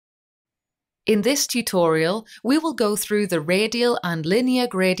In this tutorial, we will go through the Radial and Linear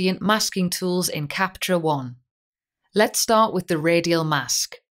Gradient masking tools in Capture One. Let's start with the Radial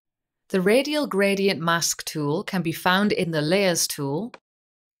mask. The Radial Gradient Mask tool can be found in the Layers tool,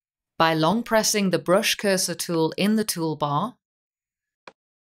 by long pressing the brush cursor tool in the toolbar,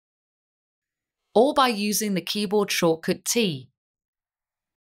 or by using the keyboard shortcut T.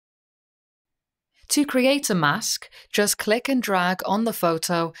 To create a mask, just click and drag on the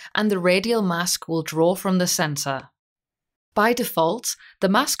photo and the radial mask will draw from the center. By default, the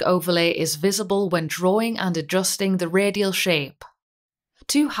mask overlay is visible when drawing and adjusting the radial shape.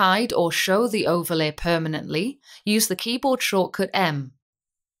 To hide or show the overlay permanently, use the keyboard shortcut M.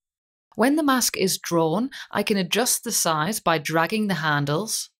 When the mask is drawn, I can adjust the size by dragging the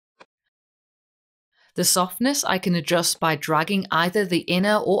handles. The softness I can adjust by dragging either the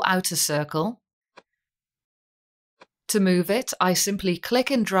inner or outer circle. To move it, I simply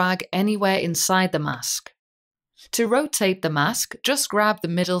click and drag anywhere inside the mask. To rotate the mask, just grab the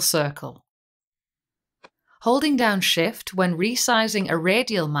middle circle. Holding down Shift when resizing a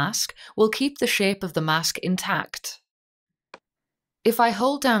radial mask will keep the shape of the mask intact. If I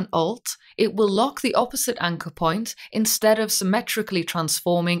hold down Alt, it will lock the opposite anchor point instead of symmetrically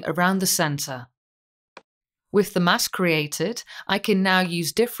transforming around the center. With the mask created, I can now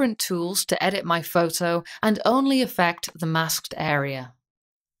use different tools to edit my photo and only affect the masked area.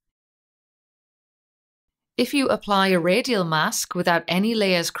 If you apply a radial mask without any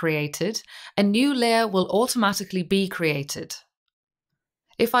layers created, a new layer will automatically be created.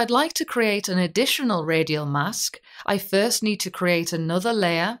 If I'd like to create an additional radial mask, I first need to create another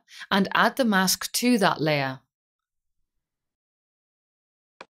layer and add the mask to that layer.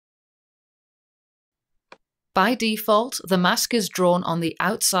 By default, the mask is drawn on the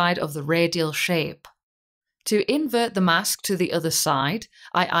outside of the radial shape. To invert the mask to the other side,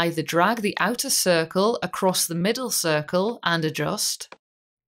 I either drag the outer circle across the middle circle and adjust,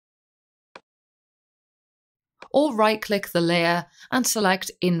 or right-click the layer and select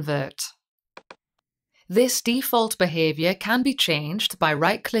Invert. This default behavior can be changed by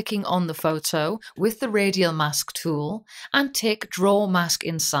right-clicking on the photo with the Radial Mask tool and tick Draw Mask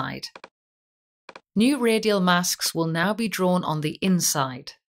Inside. New radial masks will now be drawn on the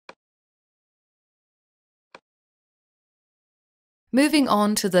inside. Moving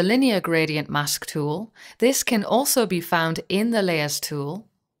on to the Linear Gradient Mask tool, this can also be found in the Layers tool,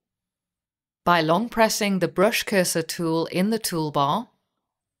 by long pressing the brush cursor tool in the toolbar,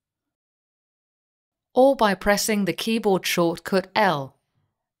 or by pressing the keyboard shortcut L.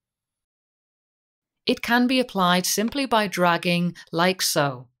 It can be applied simply by dragging like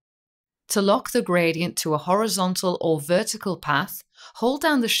so. To lock the gradient to a horizontal or vertical path, hold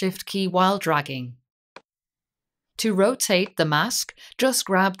down the Shift key while dragging. To rotate the mask, just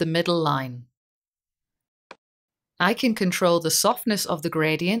grab the middle line. I can control the softness of the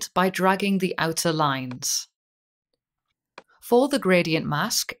gradient by dragging the outer lines. For the gradient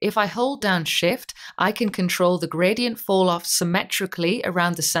mask, if I hold down Shift, I can control the gradient fall-off symmetrically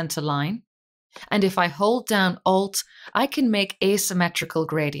around the center line, and if I hold down Alt, I can make asymmetrical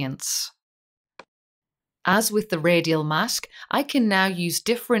gradients. As with the radial mask, I can now use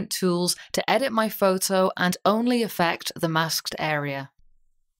different tools to edit my photo and only affect the masked area.